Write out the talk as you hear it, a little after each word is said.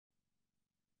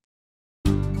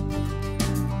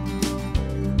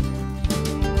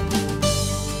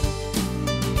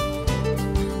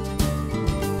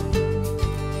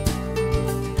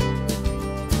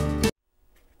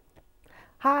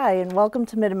Hi, and welcome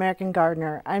to Mid-American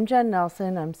Gardener. I'm Jen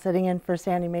Nelson. I'm sitting in for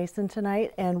Sandy Mason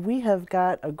tonight, and we have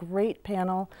got a great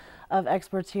panel of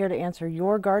experts here to answer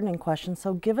your gardening questions.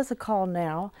 So give us a call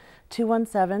now,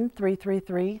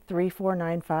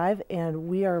 217-333-3495, and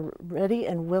we are ready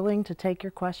and willing to take your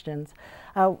questions.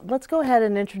 Let's go ahead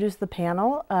and introduce the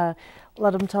panel.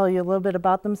 Let them tell you a little bit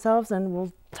about themselves, and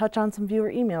we'll touch on some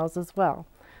viewer emails as well.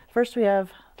 First, we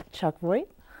have Chuck Voigt.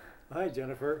 Hi,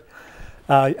 Jennifer.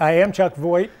 I am Chuck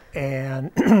Voigt,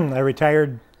 and I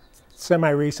retired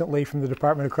semi-recently from the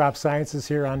Department of Crop Sciences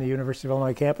here on the University of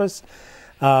Illinois campus.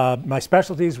 My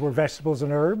specialties were vegetables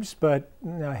and herbs, but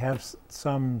I have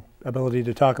some ability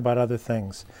to talk about other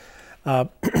things.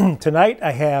 Tonight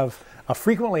I have a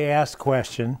frequently asked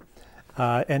question,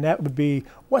 and that would be,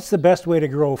 what's the best way to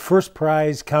grow first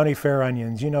prize county fair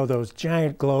onions? You know, those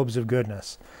giant globes of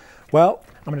goodness. Well,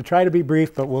 I'm going to try to be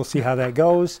brief, but we'll see how that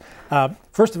goes.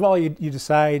 First of all, you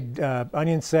decide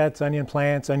onion sets, onion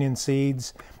plants, onion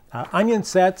seeds. Onion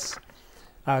sets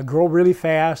grow really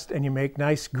fast, and you make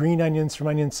nice green onions from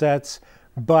onion sets.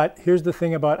 But here's the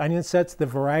thing about onion sets. The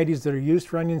varieties that are used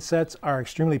for onion sets are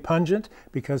extremely pungent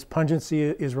because pungency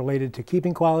is related to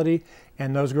keeping quality,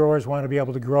 and those growers want to be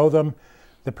able to grow them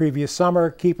the previous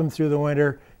summer, keep them through the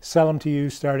winter, sell them to you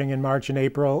starting in March and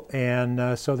April,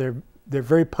 and so they're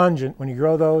very pungent when you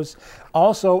grow those.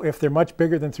 Also, if they're much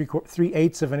bigger than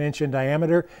 3/8 of an inch in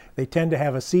diameter, they tend to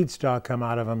have a seed stalk come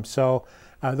out of them. So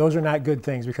those are not good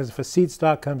things, because if a seed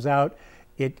stalk comes out,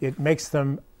 it makes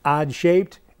them odd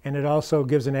shaped, and it also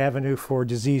gives an avenue for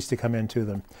disease to come into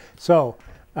them. So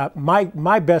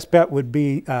my best bet would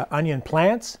be onion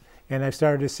plants, and I've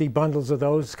started to see bundles of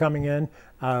those coming in.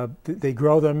 They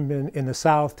grow them in the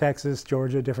South, Texas,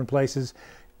 Georgia, different places.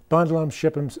 Bundle them,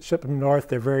 ship them north.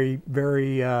 They're very,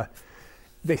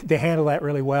 they handle that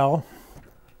really well.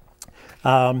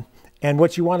 And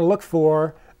what you want to look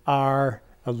for are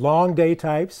long day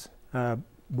types.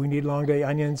 We need long day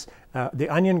onions. The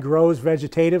onion grows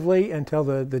vegetatively until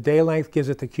the day length gives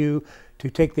it the cue to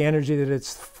take the energy that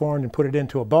it's formed and put it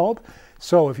into a bulb.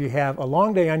 So if you have a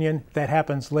long day onion, that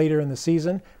happens later in the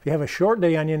season. If you have a short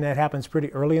day onion, that happens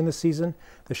pretty early in the season.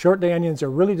 The short day onions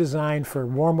are really designed for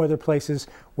warm weather places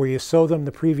where you sow them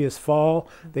the previous fall.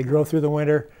 They grow through the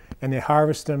winter, and they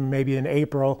harvest them maybe in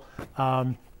April.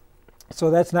 So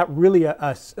that's not really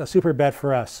a super bet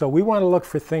for us. So we want to look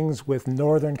for things with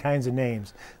northern kinds of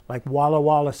names, like Walla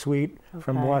Walla Sweet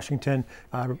from Washington,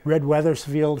 Red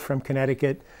Weathersfield from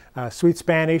Connecticut, Sweet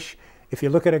Spanish. If you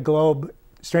look at a globe,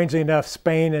 strangely enough,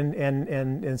 Spain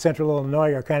and central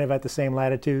Illinois are kind of at the same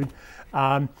latitude.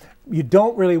 You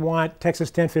don't really want Texas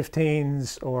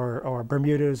 1015s or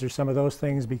Bermudas or some of those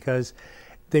things, because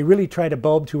they really try to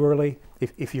bulb too early.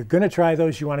 If you're going to try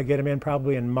those, you want to get them in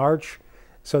probably in March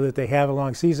so that they have a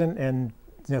long season. And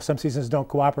you know, some seasons don't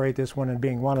cooperate, this one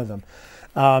being one of them.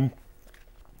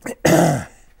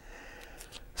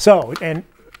 So, and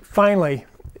finally,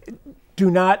 do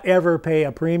not ever pay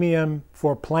a premium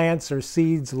for plants or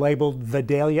seeds labeled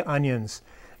Vidalia onions.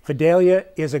 Vidalia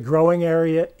is a growing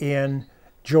area in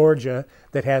Georgia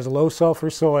that has low sulfur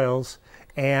soils,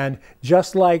 and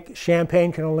just like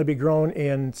Champagne can only be grown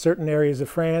in certain areas of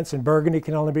France, and Burgundy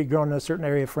can only be grown in a certain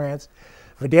area of France,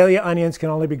 Vidalia onions can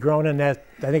only be grown in that,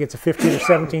 I think it's a 15 or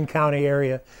 17 county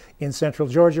area in central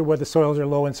Georgia where the soils are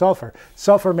low in sulfur.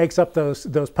 Sulfur makes up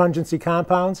those pungency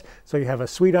compounds, so you have a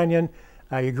sweet onion.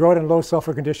 You grow it in low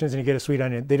sulfur conditions and you get a sweet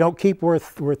onion. They don't keep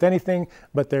worth anything,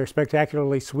 but they're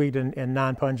spectacularly sweet and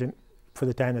non-pungent for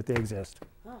the time that they exist.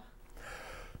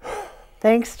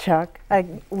 Thanks, Chuck. I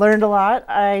learned a lot.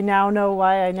 I now know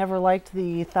why I never liked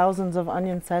the thousands of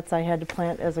onion sets I had to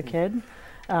plant as a kid.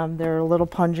 They're a little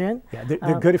pungent. Yeah,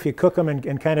 they're good if you cook them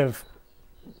and kind of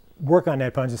work on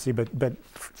that pungency, but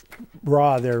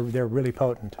raw, they're really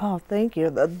potent. Oh, thank you.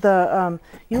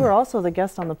 You were also the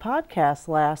guest on the podcast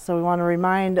last, so we want to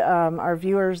remind our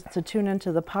viewers to tune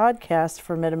into the podcast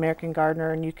for Mid-American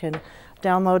Gardener, and you can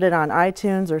download it on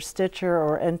iTunes or Stitcher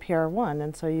or NPR One,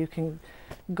 and so you can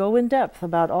go in depth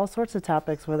about all sorts of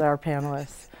topics with our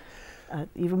panelists.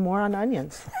 Even more on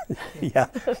onions. yeah,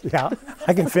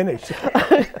 I can finish.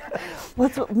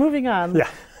 Moving on. Yeah.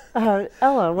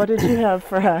 Ella, what did you have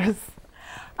for us?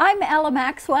 I'm Ella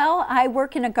Maxwell. I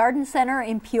work in a garden center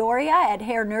in Peoria at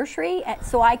Hare Nursery,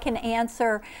 so I can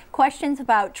answer questions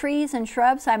about trees and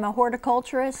shrubs. I'm a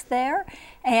horticulturist there,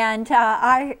 And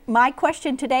my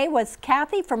question today was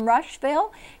Kathy from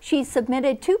Rushville. She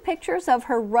submitted 2 pictures of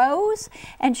her rose,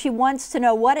 and she wants to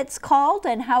know what it's called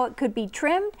and how it could be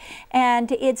trimmed.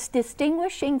 And its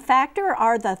distinguishing factor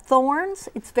are the thorns.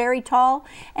 It's very tall,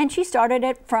 and she started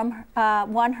it from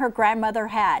one her grandmother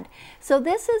had. So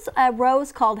this is a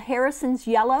rose called Harrison's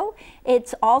Yellow.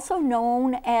 It's also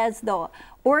known as the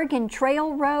Oregon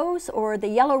Trail Rose or the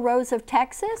Yellow Rose of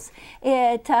Texas.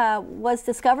 It was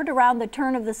discovered around the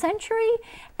turn of the century,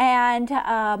 and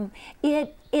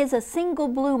it is a single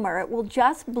bloomer. It will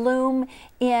just bloom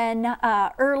in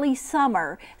early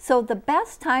summer. So the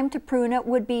best time to prune it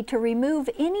would be to remove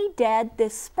any dead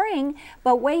this spring,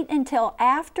 but wait until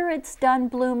after it's done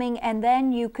blooming, and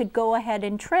then you could go ahead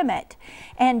and trim it.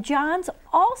 And John's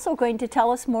also going to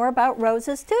tell us more about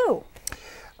roses too.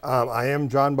 I am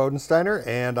John Bodensteiner,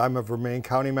 and I'm a Vermilion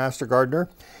County Master Gardener,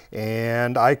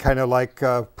 and I kind of like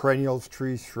perennials,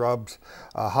 trees, shrubs,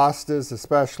 hostas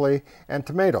especially, and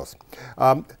tomatoes.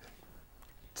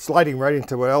 Sliding right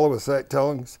into what Ella was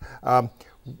telling us, I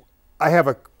have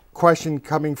a question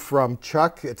coming from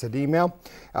Chuck. It's an email.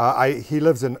 He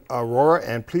lives in Aurora,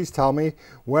 and please tell me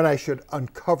when I should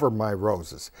uncover my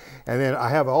roses. And then I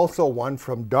have also one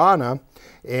from Donna,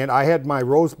 and I had my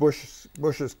rose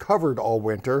bushes covered all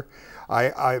winter.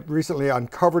 I recently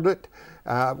uncovered it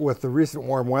with the recent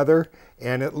warm weather,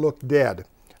 and it looked dead.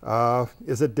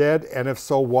 Is it dead, and if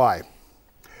so, why?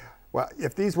 Well,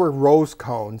 if these were rose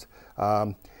cones,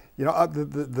 you know,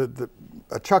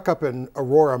 Chuck up in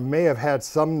Aurora may have had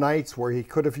some nights where he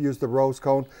could have used the rose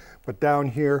cone, but down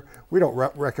here, we don't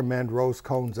recommend rose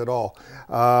cones at all.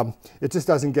 It just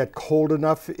doesn't get cold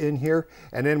enough in here.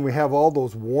 And then we have all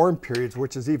those warm periods,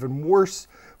 which is even worse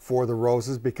for the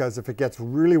roses, because if it gets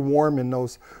really warm in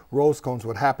those rose cones,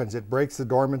 what happens? It breaks the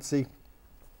dormancy.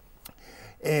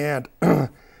 And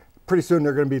pretty soon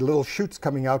there are going to be little shoots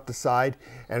coming out the side.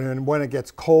 And then when it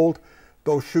gets cold,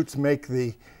 those shoots make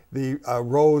the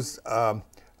rose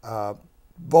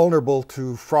vulnerable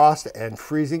to frost and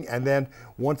freezing, and then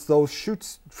once those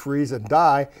shoots freeze and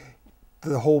die,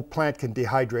 the whole plant can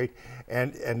dehydrate,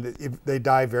 and they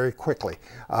die very quickly.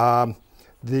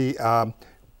 The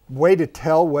way to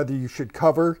tell whether you should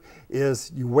cover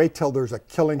is you wait till there's a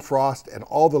killing frost and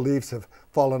all the leaves have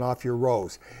fallen off your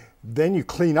rose. Then you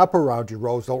clean up around your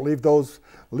rose. Don't leave those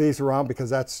leaves around, because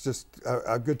that's just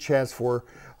a good chance for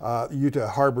you to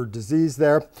harbor disease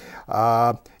there.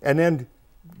 And then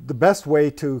the best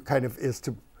way to is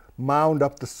to mound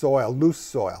up the soil, loose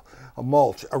soil, a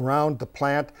mulch around the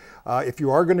plant. If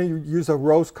you are going to use a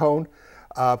rose cone,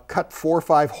 cut 4 or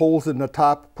 5 holes in the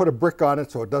top, put a brick on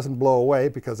it so it doesn't blow away,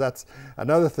 because that's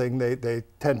another thing they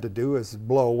tend to do is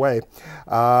blow away.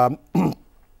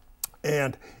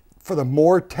 And for the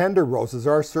more tender roses,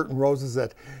 there are certain roses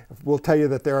that will tell you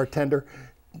that they are tender.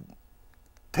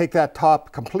 Take that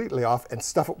top completely off and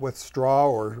stuff it with straw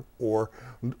or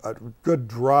good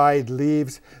dried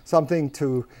leaves, something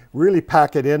to really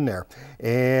pack it in there.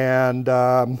 And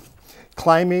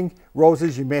climbing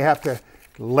roses, you may have to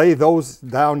lay those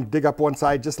down, dig up one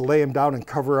side, just lay them down and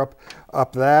cover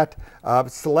up that.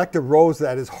 Select a rose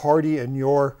that is hardy in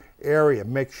your area.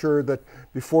 Make sure that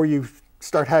before you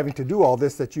start having to do all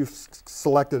this that you've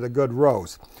selected a good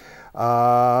rose.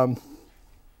 And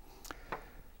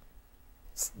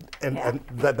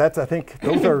that's, I think,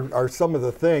 those are some of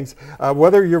the things.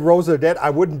 Whether your roses are dead, I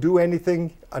wouldn't do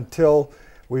anything until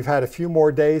we've had a few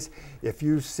more days. If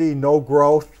you see no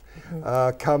growth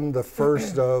come the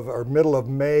 1st of or middle of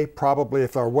May, probably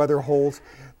if our weather holds,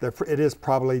 it is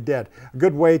probably dead. A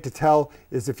good way to tell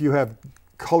is if you have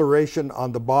coloration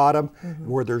on the bottom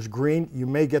where there's green, you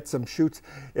may get some shoots.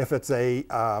 If it's a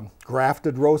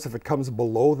grafted rose, if it comes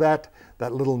below that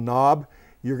little knob,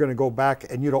 you're going to go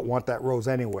back, and you don't want that rose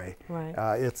anyway. Right.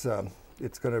 It's going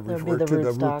to refer to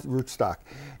the rootstock.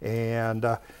 And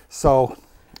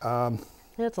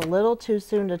it's a little too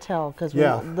soon to tell, because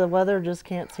the weather just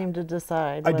can't seem to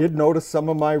decide. I did notice some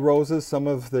of my roses, some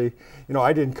of the,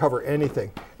 I didn't cover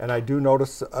anything, and I do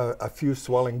notice a few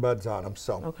swelling buds on them.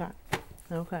 So.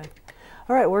 Okay.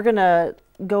 All right, we're going to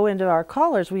go into our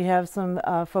callers. We have some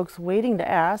folks waiting to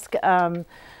ask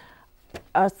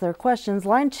us their questions.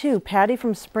 Line 2, Patty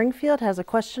from Springfield has a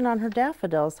question on her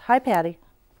daffodils. Hi, Patty.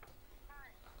 Hi.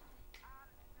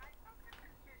 My focus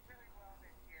did really well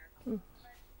this year, but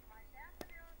my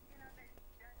daffodils, they've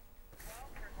done well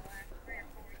for the last 3 or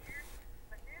 4 years,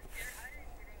 but this year I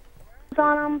didn't get any blooms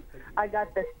on them. I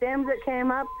got the stems that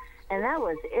came up, and that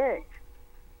was it.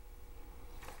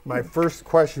 My first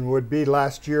question would be,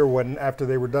 last year, after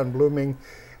they were done blooming,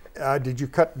 did you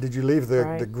leave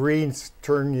the greens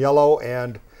turn yellow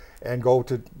and go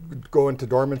into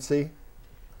dormancy?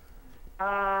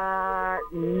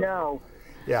 No.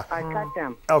 Yeah. I cut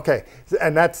them. Okay,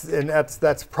 and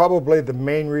that's probably the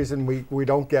main reason we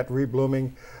don't get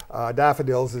reblooming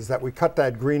daffodils, is that we cut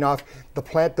that green off. The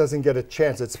plant doesn't get a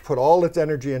chance. It's put all its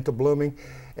energy into blooming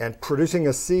and producing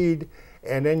a seed,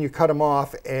 and then you cut them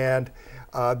off, and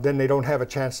then they don't have a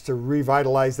chance to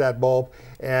revitalize that bulb.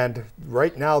 And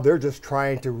right now they're just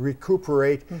trying to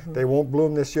recuperate. They won't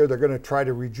bloom this year. They're going to try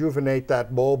to rejuvenate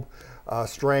that bulb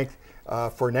strength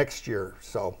for next year.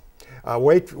 So.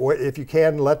 Wait, if you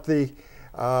can, let the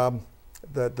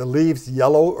leaves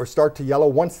yellow or start to yellow.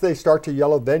 Once they start to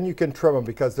yellow, then you can trim them,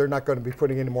 because they're not going to be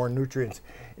putting any more nutrients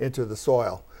into the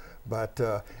soil. But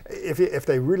if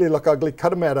they really look ugly, cut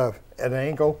them at an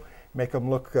angle, make them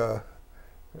look.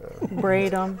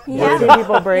 Braid them. Yeah. See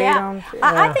people braid Yeah. them.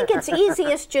 I think it's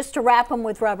easiest just to wrap them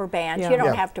with rubber bands. Yeah. You don't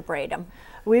Yeah. have to braid them.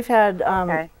 We've had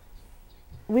Okay.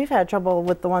 we've had trouble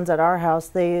with the ones at our house.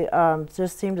 They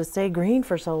just seem to stay green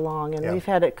for so long, and Yeah. we've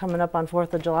had it coming up on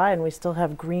 4th of July, and we still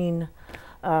have green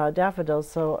daffodils.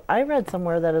 So I read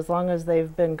somewhere that as long as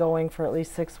they've been going for at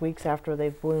least 6 weeks after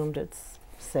they've bloomed, it's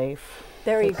safe.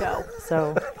 There you go.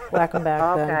 So whack them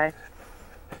back then. Okay.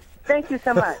 Thank you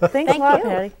so much. Thanks Thank a lot, you.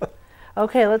 Patty.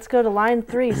 Okay, let's go to line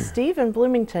 3. Steve in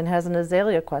Bloomington has an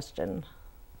azalea question.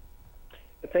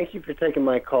 Thank you for taking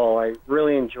my call. I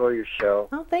really enjoy your show.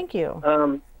 Oh, thank you.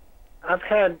 I've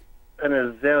had an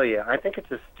azalea. I think it's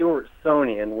a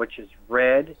Stewartsonian, which is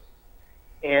red,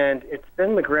 and it's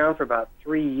been in the ground for about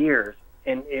 3 years,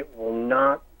 and it will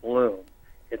not bloom.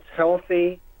 It's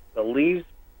healthy. The leaves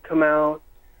come out.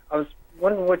 I was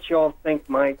wondering what you all think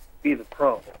might be the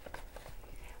problem.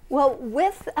 Well,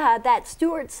 with that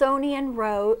Stewartsonian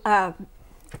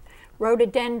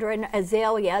rhododendron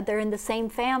azalea, they're in the same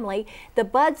family. The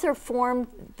buds are formed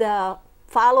the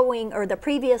following or the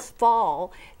previous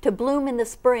fall to bloom in the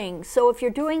spring. So if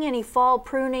you're doing any fall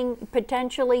pruning,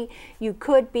 potentially you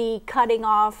could be cutting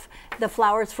off the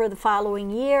flowers for the following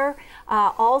year.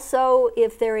 Also,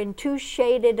 if they're in too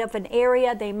shaded of an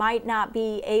area, they might not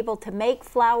be able to make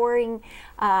flowering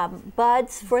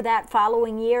buds for that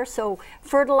following year. So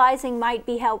fertilizing might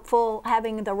be helpful,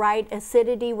 having the right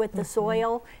acidity with the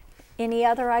soil. Any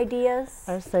other ideas?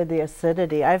 I would say the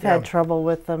acidity. I've had trouble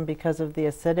with them because of the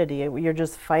acidity. You're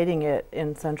just fighting it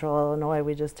in central Illinois.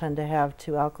 We just tend to have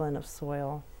too alkaline of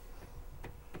soil.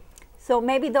 So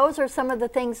maybe those are some of the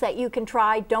things that you can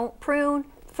try. Don't prune,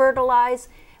 fertilize,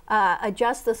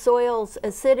 adjust the soil's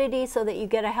acidity so that you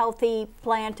get a healthy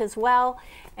plant as well.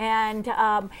 And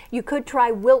you could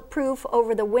try wilt-proof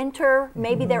over the winter.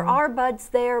 Maybe there are buds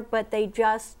there, but they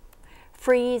just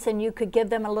freeze, and you could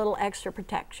give them a little extra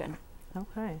protection.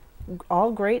 Okay,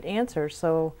 all great answers.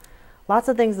 So lots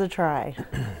of things to try.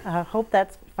 I hope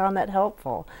that's found that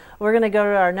helpful. We're going to go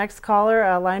to our next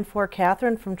caller, line 4,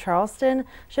 Catherine from Charleston.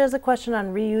 She has a question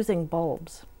on reusing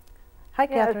bulbs. Hi,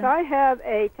 Yes, Catherine. I have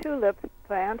a tulip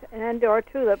plant, an indoor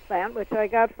tulip plant, which I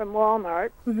got from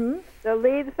Walmart. The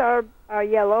leaves are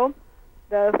yellow.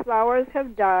 The flowers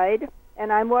have died,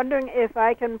 and I'm wondering if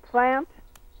I can plant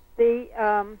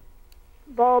the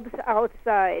bulbs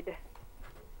outside.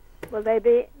 Would they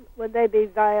be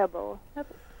viable?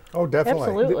 Oh, definitely.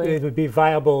 Absolutely. It would be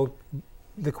viable.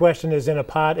 The question is, in a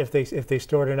pot, if they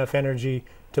stored enough energy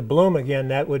to bloom again,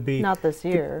 that would be Not this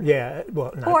year. Yeah,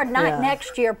 well, Or not Yeah.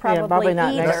 next year, Yeah, probably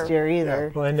not either. next year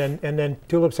either. well, and then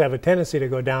tulips have a tendency to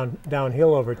go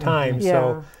downhill over time.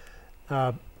 Yeah.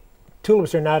 So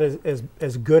tulips are not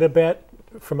as good a bet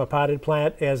from a potted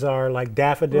plant as are like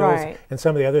daffodils Right. and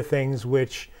some of the other things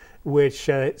which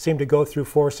seem to go through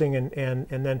forcing and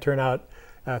then turn out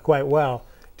quite well.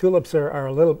 Tulips are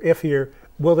a little iffier.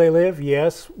 Will they live?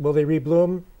 Yes. Will they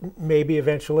rebloom? Maybe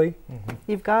eventually.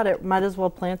 You've got it. Might as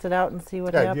well plant it out and see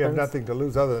what Yeah, happens. you have nothing to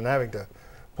lose other than having to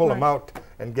pull them Right. out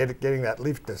and getting that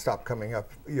leaf to stop coming up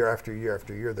year after year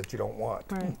after year that you don't want.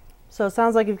 Right. So it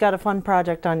sounds like you've got a fun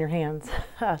project on your hands.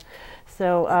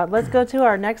 So let's go to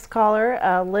our next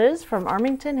caller. Liz from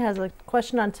Armington has a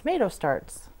question on tomato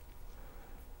starts.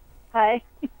 Hi.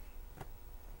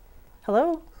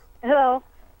 Hello? Hello.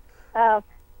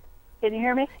 Can you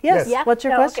hear me? Yes. Yeah. What's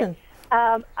your Oh, okay. question?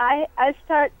 I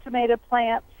start tomato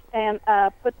plants and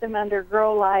put them under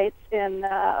grow lights in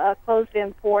a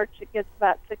closed-in porch. It gets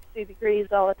about 60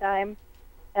 degrees all the time.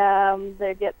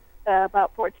 They get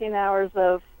about 14 hours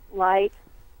of light.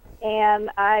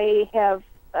 And I have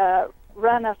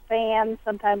run a fan,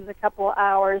 sometimes a couple of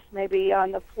hours, maybe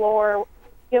on the floor,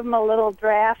 give them a little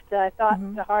draft, I thought,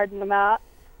 to harden them out.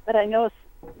 But I know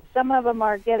some of them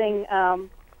are getting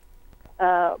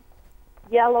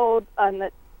yellowed on the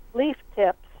leaf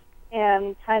tips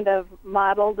and kind of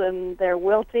mottled, and they're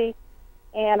wilty.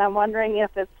 and I'm wondering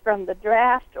if it's from the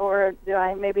draft or do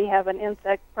I maybe have an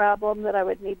insect problem that I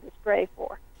would need to spray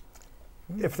for.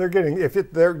 If they're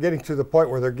getting to the point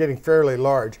where they're getting fairly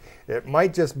large, it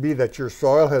might just be that your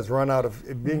soil has run out of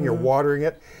being you're watering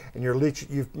it, and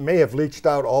you may have leached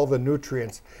out all the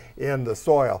nutrients in the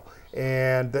soil,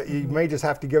 and you may just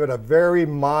have to give it a very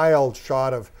mild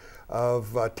shot of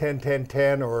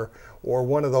 10-10-10 or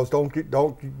one of those.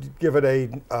 Don't give it a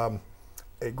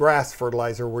grass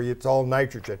fertilizer where it's all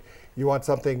nitrogen. You want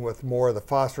something with more of the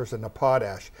phosphorus and the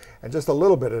potash and just a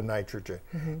little bit of nitrogen,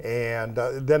 and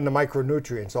then the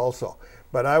micronutrients also.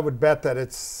 But I would bet that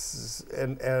it's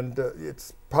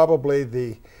it's probably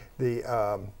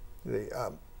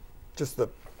just the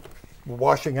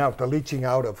washing out, the leaching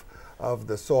out of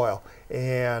the soil,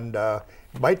 and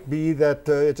might be that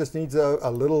it just needs a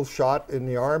little shot in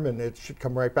the arm and it should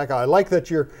come right back. I like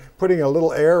that you're putting a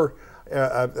little air,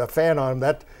 a fan on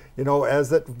that,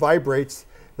 as it vibrates,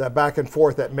 that back and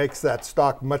forth, that makes that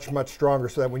stalk much stronger,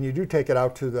 so that when you do take it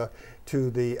out to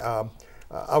the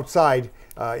outside,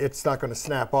 it's not going to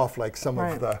snap off like some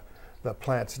of the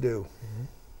plants do.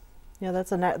 Yeah,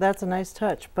 that's a nice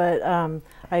touch, but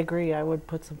I agree. I would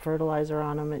put some fertilizer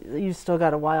on them. You still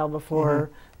got a while before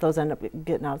those end up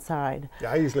getting outside.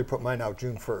 Yeah, I usually put mine out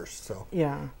June 1st. So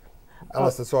yeah.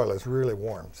 Unless the soil is really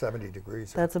warm, 70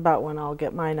 degrees. That's about when I'll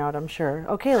get mine out, I'm sure.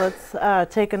 Okay, let's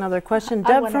take another question.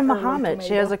 Deb from Mahomet.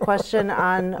 She has a question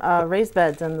on raised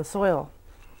beds and the soil.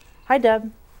 Hi,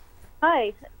 Deb.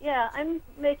 Hi. Yeah, I'm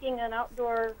making an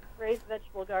outdoor raised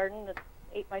vegetable garden that's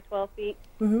 8 by 12 feet.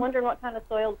 Wondering what kind of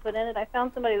soil to put in it. I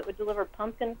found somebody that would deliver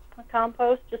pumpkin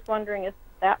compost. Just wondering if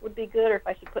that would be good or if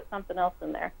I should put something else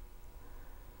in there.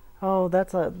 Oh,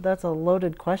 that's a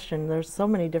loaded question. There's so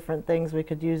many different things we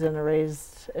could use in a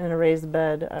raised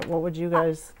bed. What would you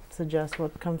guys suggest?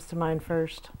 What comes to mind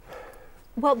first?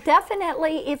 Well,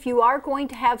 definitely, if you are going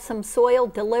to have some soil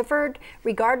delivered,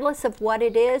 regardless of what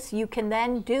it is, you can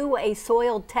then do a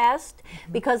soil test,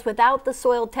 because without the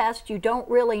soil test, you don't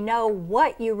really know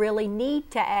what you really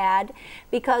need to add,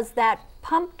 because that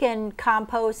pumpkin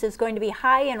compost is going to be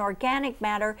high in organic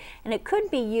matter, and it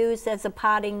could be used as a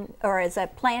potting or as a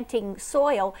planting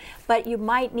soil, but you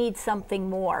might need something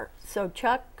more. So,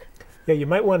 Chuck? Yeah, you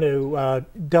might want to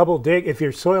double dig if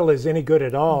your soil is any good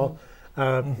at all.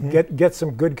 Get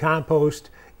some good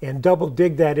compost and double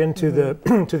dig that into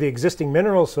the to the existing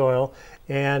mineral soil,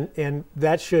 and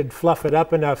that should fluff it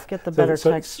up enough. Get the better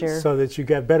texture, so that you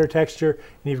got better texture,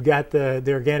 and you've got the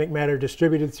organic matter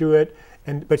distributed through it,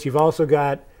 but you've also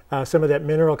got some of that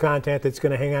mineral content that's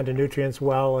going to hang on to nutrients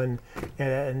well, and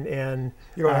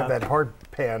you don't have that hard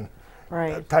pan.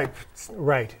 Type.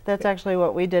 Right. That's actually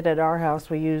what we did at our house.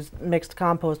 We used mixed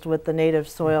compost with the native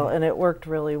soil, and it worked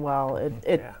really well.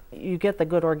 You get the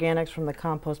good organics from the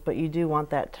compost, but you do want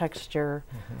that texture,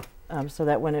 so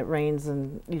that when it rains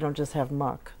and you don't just have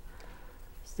muck.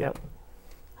 So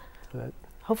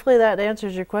hopefully that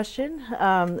answers your question.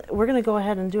 We're going to go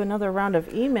ahead and do another round of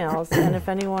emails, and if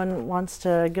anyone wants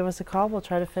to give us a call, we'll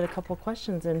try to fit a couple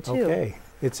questions in too. Okay.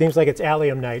 It seems like it's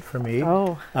allium night for me.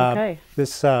 Oh, okay.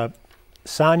 This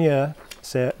Sonia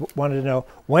wanted to know,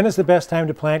 when is the best time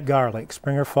to plant garlic,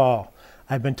 spring or fall?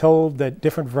 I've been told that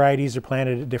different varieties are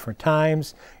planted at different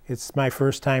times. It's my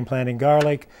first time planting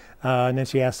garlic. And then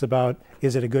she asks about,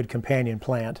 is it a good companion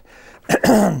plant?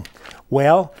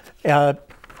 Well,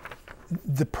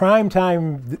 the prime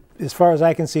time, as far as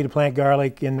I can see, to plant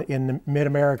garlic in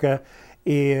mid-America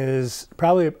is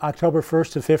probably October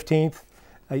 1st to 15th.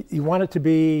 You want it to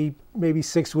be maybe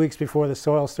 6 weeks before the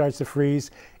soil starts to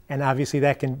freeze. And obviously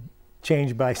that can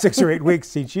change by 6 or 8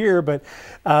 weeks each year, but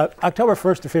October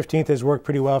 1st to 15th has worked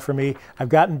pretty well for me. I've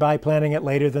gotten by planting it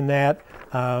later than that.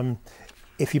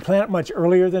 If you plant it much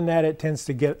earlier than that, it tends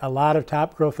to get a lot of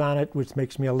top growth on it, which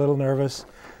makes me a little nervous.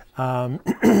 Fall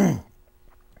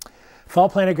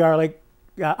planted garlic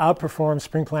outperforms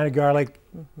spring planted garlic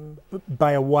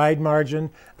by a wide margin.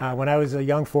 When I was a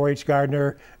young 4-H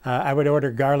gardener, I would order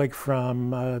garlic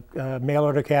from a mail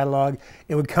order catalog.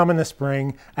 It would come in the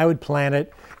spring. I would plant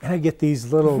it, and I'd get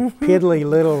these little piddly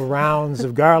little rounds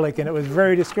of garlic, and it was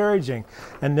very discouraging.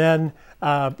 And then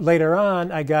later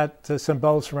on, I got some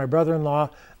bulbs from my brother-in-law,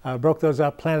 broke those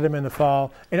up, planted them in the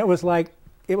fall, and it was like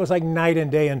night and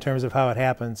day in terms of how it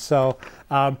happened. So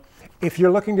if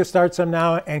you're looking to start some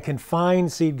now and can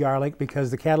find seed garlic, because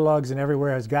the catalogs and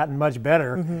everywhere has gotten much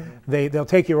better, they'll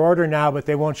take your order now, but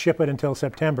they won't ship it until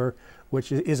September,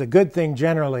 which is a good thing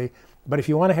generally. But if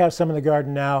you want to have some in the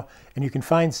garden now and you can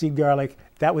find seed garlic,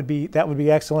 that would be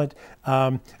excellent.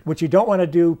 What you don't want to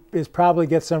do is probably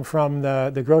get some from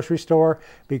the grocery store,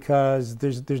 because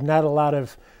there's not a lot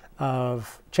of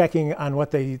of checking on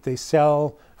what they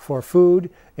sell for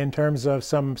food in terms of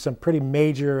some pretty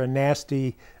major and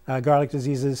nasty garlic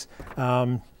diseases.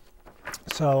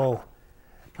 So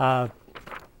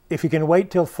if you can wait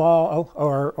till fall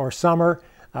or summer,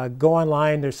 go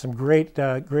online. There's some great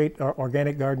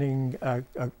organic gardening,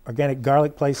 organic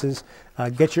garlic places.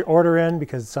 Get your order in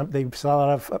because they sell a lot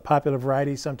of popular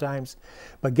varieties sometimes.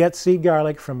 But get seed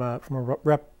garlic from a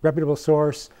reputable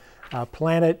source.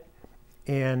 Plant it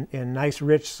in nice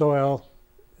rich soil,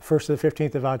 1st to the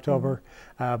 15th of October.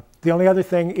 The only other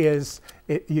thing is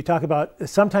you talk about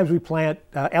sometimes we plant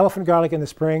elephant garlic in the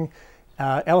spring.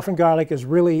 Elephant garlic is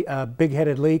really a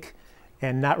big-headed leek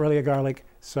and not really a garlic.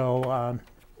 So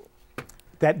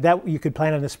that you could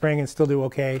plant in the spring and still do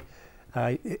okay.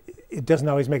 It doesn't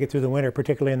always make it through the winter,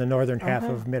 particularly in the northern half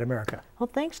of mid-America. Well,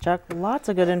 thanks, Chuck. Lots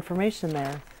of good information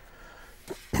there.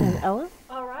 And Ella?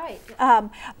 All right.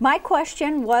 My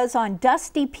question was on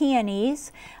dusty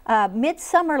peonies.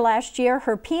 Midsummer last year,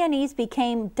 her peonies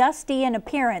became dusty in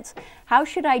appearance. How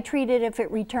should I treat it if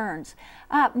it returns?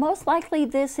 Most likely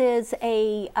this is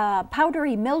a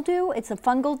powdery mildew. It's a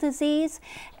fungal disease,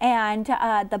 and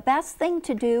the best thing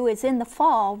to do is in the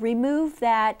fall remove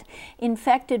that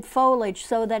infected foliage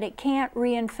so that it can't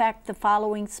reinfect the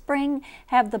following spring.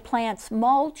 Have the plants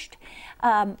mulched.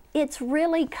 It's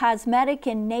really cosmetic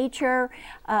in nature,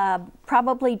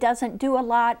 probably doesn't do a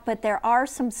lot, but there are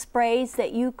some sprays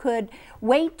that you could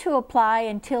wait to apply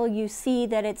until you see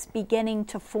that it's beginning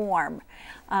to form.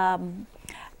 And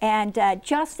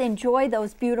just enjoy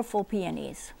those beautiful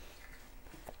peonies.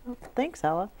 Thanks,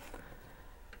 Ella.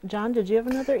 John, did you have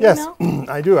another email? Yes,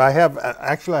 I do. I have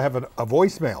actually I have a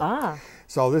voicemail. Ah.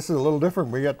 So this is a little different.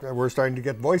 We're starting to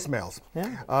get voicemails.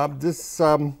 Yeah. This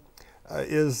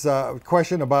is a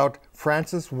question about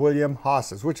Frances William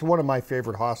hostas, which is one of my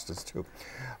favorite hostas too.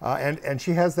 And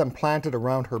she has them planted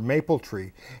around her maple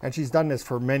tree, and she's done this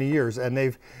for many years,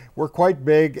 and were quite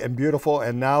big and beautiful,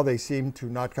 and now they seem to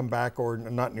not come back or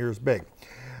not near as big.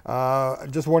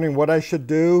 Just wondering what I should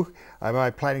do. Am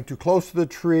I planting too close to the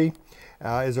tree?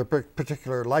 Is there a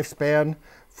particular lifespan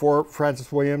for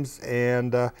Frances Williams?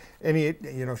 And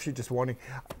she's just wanting.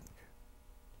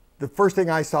 The first thing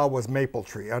I saw was maple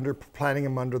tree, planting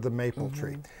them under the maple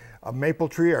tree. A maple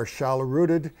tree are shallow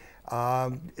rooted.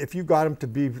 If you got them to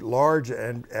be large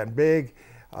and big,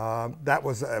 that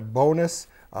was a bonus.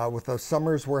 With the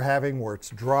summers we're having where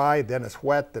it's dry, then it's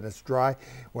wet, then it's dry.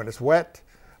 When it's wet,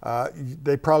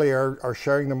 they probably are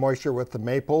sharing the moisture with the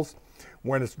maples.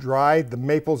 When it's dry, the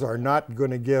maples are not going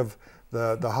to give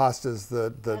the hostas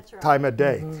the time of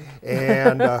day.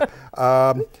 And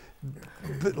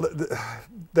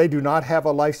they do not have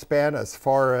a lifespan as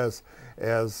far as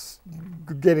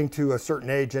getting to a certain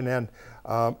age and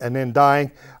then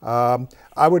dying.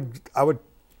 I would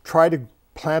try to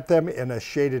plant them in a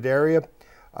shaded area,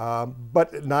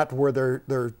 but not where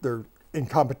they're in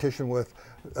competition with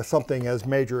something as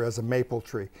major as a maple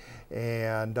tree.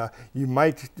 And you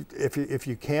might, if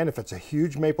you can, if it's a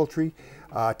huge maple tree,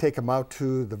 take them out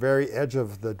to the very edge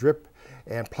of the drip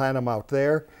and plant them out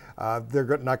there.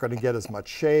 They're not going to get as much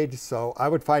shade, so I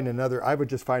would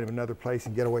just find another place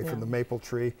and get away from the maple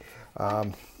tree.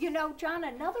 You know, John,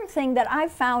 another thing that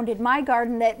I've found in my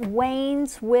garden that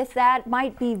wanes with that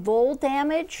might be vole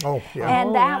damage. Oh, yeah.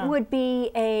 And that would be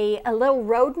a little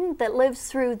rodent that lives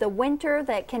through the winter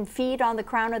that can feed on the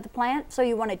crown of the plant. So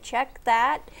you want to check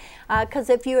that, because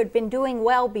if you had been doing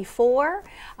well before,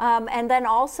 and then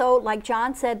also, like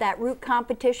John said, that root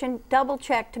competition, double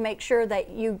check to make sure that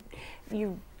you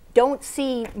don't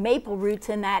see maple roots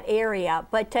in that area,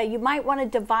 but you might want to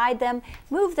divide them,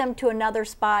 move them to another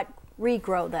spot,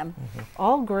 regrow them.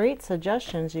 All great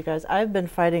suggestions, you guys. I've been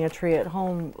fighting a tree at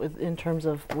home in terms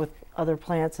of with other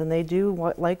plants, and they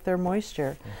do like their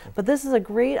moisture. But this is a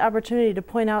great opportunity to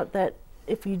point out that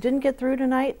if you didn't get through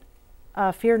tonight,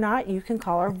 fear not, you can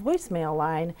call our voicemail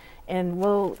line, and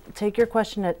we'll take your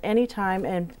question at any time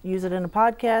and use it in a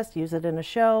podcast, use it in a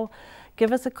show.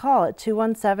 Give us a call at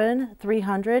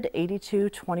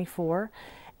 217-300-8224,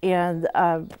 and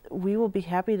we will be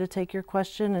happy to take your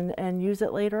question and use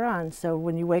it later on. So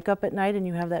when you wake up at night and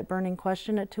you have that burning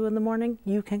question at 2 in the morning,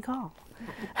 you can call.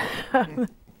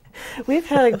 We've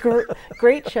had a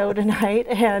great show tonight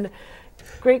and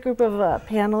great group of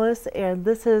panelists, and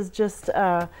this has just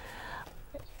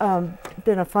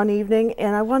been a fun evening.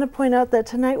 And I want to point out that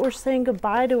tonight we're saying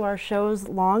goodbye to our show's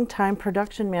longtime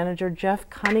production manager, Jeff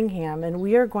Cunningham, and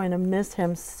we are going to miss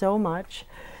him so much.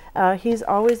 He's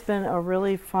always been a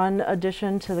really fun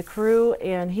addition to the crew,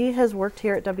 and he has worked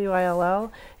here at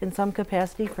WILL in some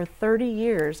capacity for 30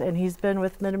 years, and he's been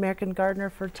with Mid-American Gardener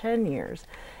for 10 years.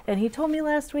 And he told me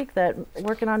last week that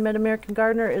working on Mid-American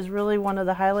Gardener is really one of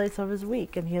the highlights of his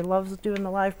week, and he loves doing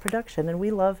the live production, and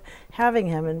we love having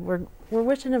him, and we're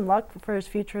wishing him luck for his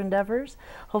future endeavors.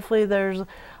 Hopefully there's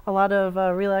a lot of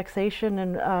relaxation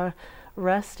and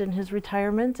rest in his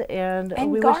retirement, and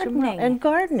we wish him well. And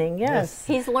gardening, yes.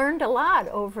 He's learned a lot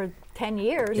over 10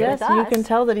 years yes, with us. you can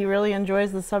tell that he really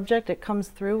enjoys the subject. It comes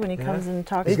through when he comes and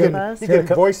talks He with us. He can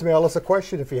voicemail us a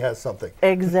question if he has something.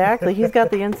 Exactly. He's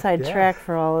got the inside track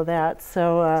for all of that.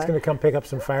 So he's going to come pick up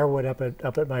some firewood up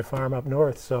at my farm up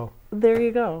north. So there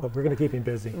you go. But we're going to keep him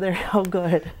busy. Oh,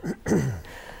 good.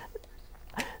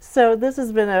 So this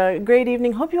has been a great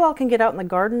evening. Hope you all can get out in the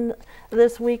garden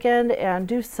this weekend and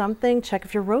do something. Check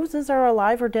if your roses are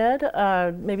alive or dead.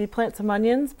 Maybe plant some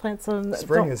onions, plant some...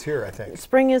 Spring is here, I think.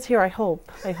 Spring is here, I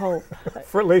hope. I hope.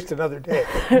 For at least another day.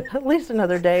 At least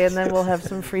another day, and then we'll have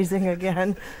some freezing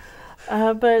again.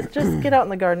 But just get out in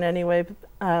the garden anyway,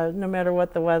 no matter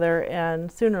what the weather,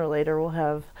 and sooner or later we'll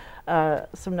have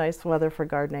some nice weather for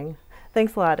gardening.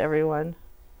 Thanks a lot, everyone.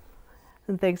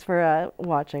 And thanks for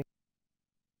watching.